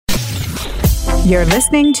You're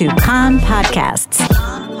listening to Kan Podcasts.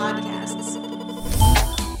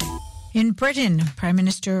 In Britain, Prime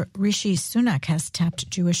Minister Rishi Sunak has tapped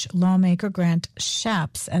Jewish lawmaker Grant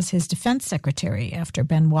Shapps as his defense secretary after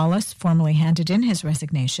Ben Wallace formally handed in his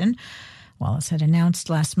resignation. Wallace had announced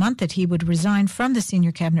last month that he would resign from the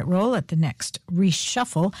senior cabinet role at the next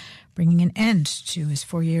reshuffle, bringing an end to his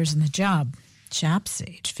 4 years in the job. Shapps,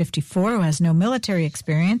 age 54, who has no military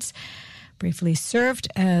experience, briefly served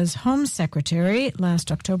as Home Secretary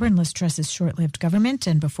last October in Liz Truss's short-lived government,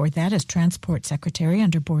 and before that as Transport Secretary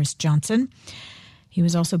under Boris Johnson. He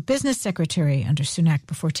was also Business Secretary under Sunak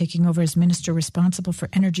before taking over as Minister responsible for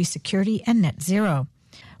energy security and net zero.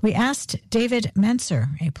 We asked David Mansour,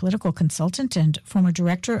 a political consultant and former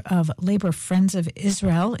director of Labour Friends of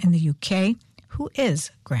Israel in the UK, who is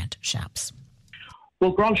Grant Shapps.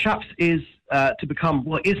 Well, Grant Shapps is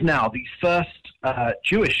now the first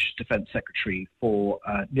Jewish defense secretary for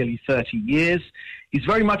nearly 30 years. He's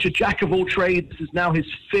very much a jack of all trades. This is now his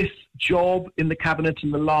fifth job in the cabinet in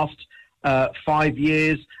the last 5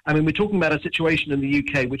 years. I mean, we're talking about a situation in the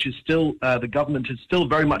UK which is still, the government is still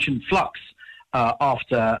very much in flux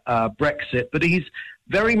after Brexit, but he's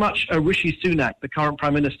very much a Rishi Sunak, the current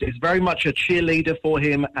Prime Minister, is very much a cheerleader for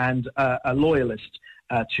him and a loyalist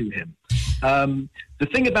to him. The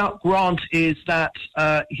thing about Grant is that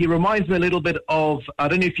he reminds me a little bit of, I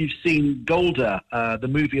don't know if you've seen Golda, the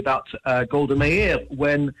movie about Golda Meir,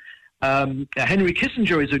 when Henry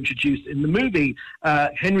Kissinger is introduced in the movie.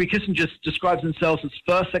 Henry Kissinger describes himself as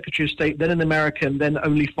first Secretary of State, then an American, then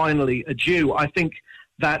only finally a Jew. I think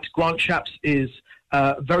that Grant Shapps is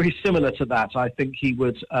very similar to that. I think he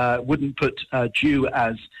wouldn't put Jew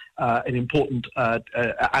as an important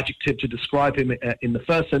adjective to describe him in the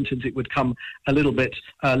first sentence. It would come a little bit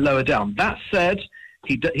lower down. That said,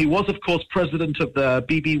 he was, of course, president of the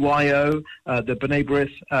BBYO, the B'nai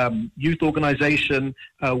B'rith youth organization,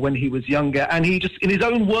 when he was younger. And he just, in his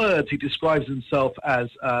own words, he describes himself as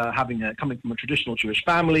coming from a traditional Jewish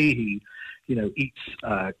family. He, eats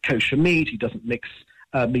kosher meat. He doesn't mix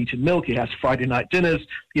meat and milk. He has Friday night dinners,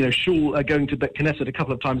 shul, going to Bet Knesset a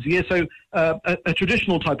couple of times a year. So a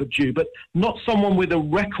traditional type of Jew, but not someone with a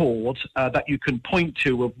record that you can point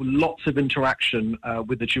to of lots of interaction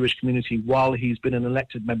with the Jewish community while he's been an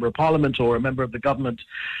elected member of parliament or a member of the government.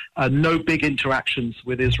 No big interactions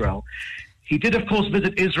with Israel. He did, of course,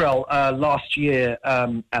 visit Israel last year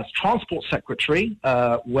as Transport Secretary,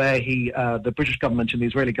 where the British government and the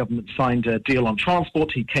Israeli government signed a deal on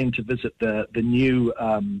transport. He came to visit the new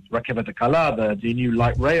Rakevet HaKala, the new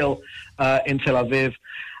light rail in Tel Aviv.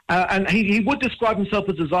 And he would describe himself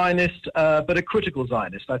as a Zionist, but a critical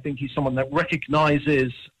Zionist. I think he's someone that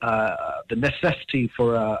recognizes the necessity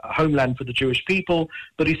for a homeland for the Jewish people,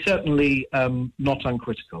 but he's certainly not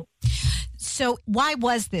uncritical. So why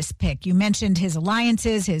was this pick? You mentioned his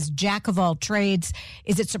alliances, his jack of all trades.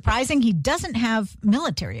 Is it surprising he doesn't have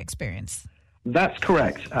military experience? That's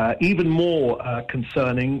correct. Even more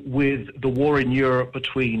concerning with the war in Europe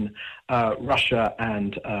between Russia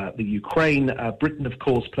and the Ukraine. Britain, of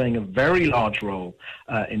course, playing a very large role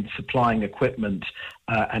in supplying equipment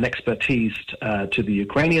and expertise to the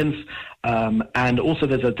Ukrainians. And also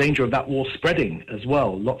there's a danger of that war spreading as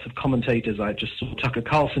well. Lots of commentators, I just saw Tucker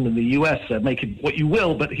Carlson in the US, make it what you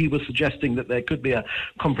will, but he was suggesting that there could be a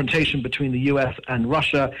confrontation between the US and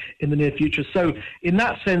Russia in the near future. So in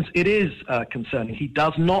that sense, it is concerning. He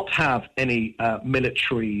does not have any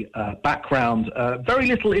military background, very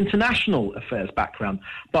little international affairs background,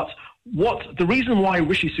 but the reason why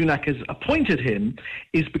Rishi Sunak has appointed him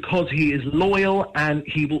is because he is loyal and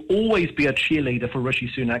he will always be a cheerleader for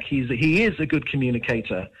Rishi Sunak. He is a good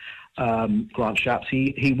communicator, Grant Shapps.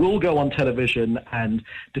 He will go on television and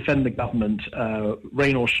defend the government,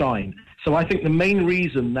 rain or shine. So I think the main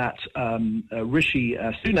reason that Rishi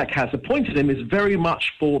Sunak has appointed him is very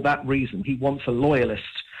much for that reason. He wants a loyalist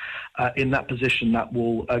in that position that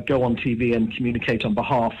will go on TV and communicate on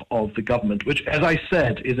behalf of the government, which, as I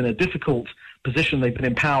said, is in a difficult position. They've been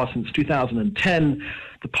in power since 2010.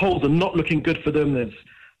 The polls are not looking good for them. There's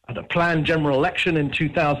a planned general election in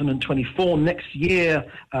 2024 next year,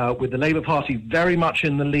 with the Labour Party very much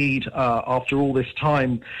in the lead after all this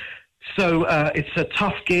time. So it's a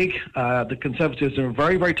tough gig. The Conservatives are in a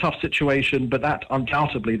very, very tough situation, but that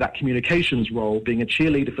undoubtedly, that communications role, being a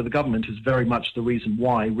cheerleader for the government, is very much the reason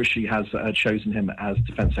why Rishi has chosen him as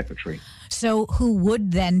Defence Secretary. So who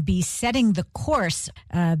would then be setting the course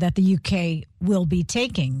that the UK will be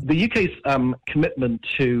taking. The UK's commitment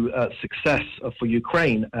to success for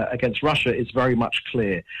Ukraine against Russia is very much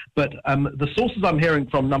clear. But the sources I'm hearing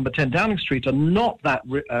from Number 10 Downing Street are not that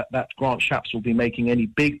Grant Shapps will be making any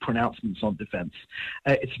big pronouncements on defence.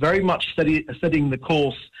 It's very much studying the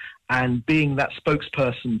course and being that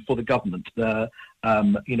spokesperson for the government. There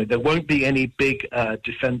won't be any big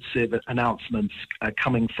defensive announcements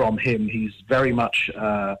coming from him. He's very much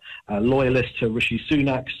a loyalist to Rishi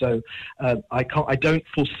Sunak, so I don't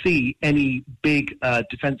foresee any big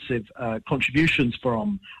defensive contributions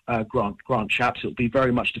from Grant Shapps. It'll be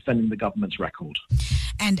very much defending the government's record.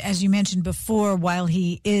 And as you mentioned before, while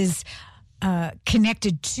he is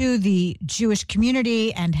connected to the Jewish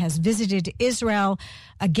community and has visited Israel,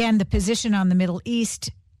 again, the position on the Middle East,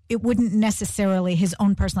 it wouldn't necessarily, his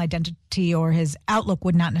own personal identity or his outlook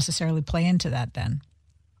would not necessarily play into that then.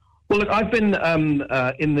 Well, look, I've been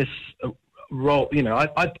in this role,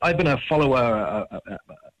 I've been a follower,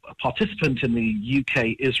 a participant in the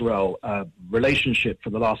UK-Israel relationship for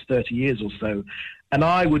the last 30 years or so, and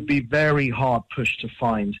I would be very hard pushed to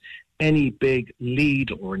find any big lead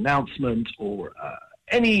or announcement or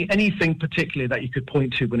anything particularly that you could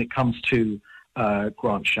point to when it comes to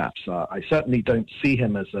Grant Shapps. I certainly don't see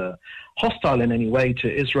him as hostile in any way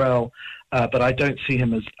to Israel, but I don't see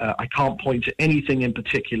him as, I can't point to anything in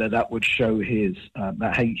particular that would show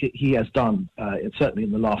that he has done, certainly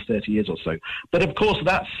in the last 30 years or so. But of course,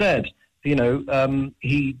 that said,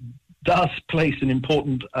 he does place an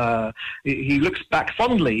important, he looks back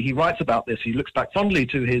fondly, he writes about this, he looks back fondly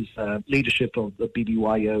to his leadership of the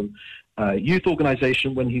BBYO youth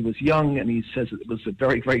organization when he was young, and he says it was a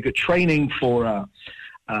very, very good training for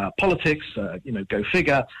politics, go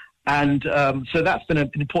figure. And so that's been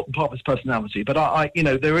an important part of his personality. But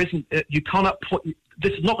there isn't, you cannot put,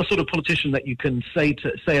 this is not the sort of politician that you can say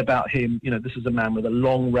about him, this is a man with a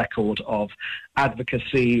long record of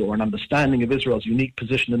advocacy or an understanding of Israel's unique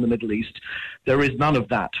position in the Middle East. There is none of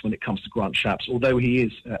that when it comes to Grant Shapps, although he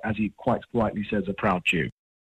is, as he quite rightly says, a proud Jew.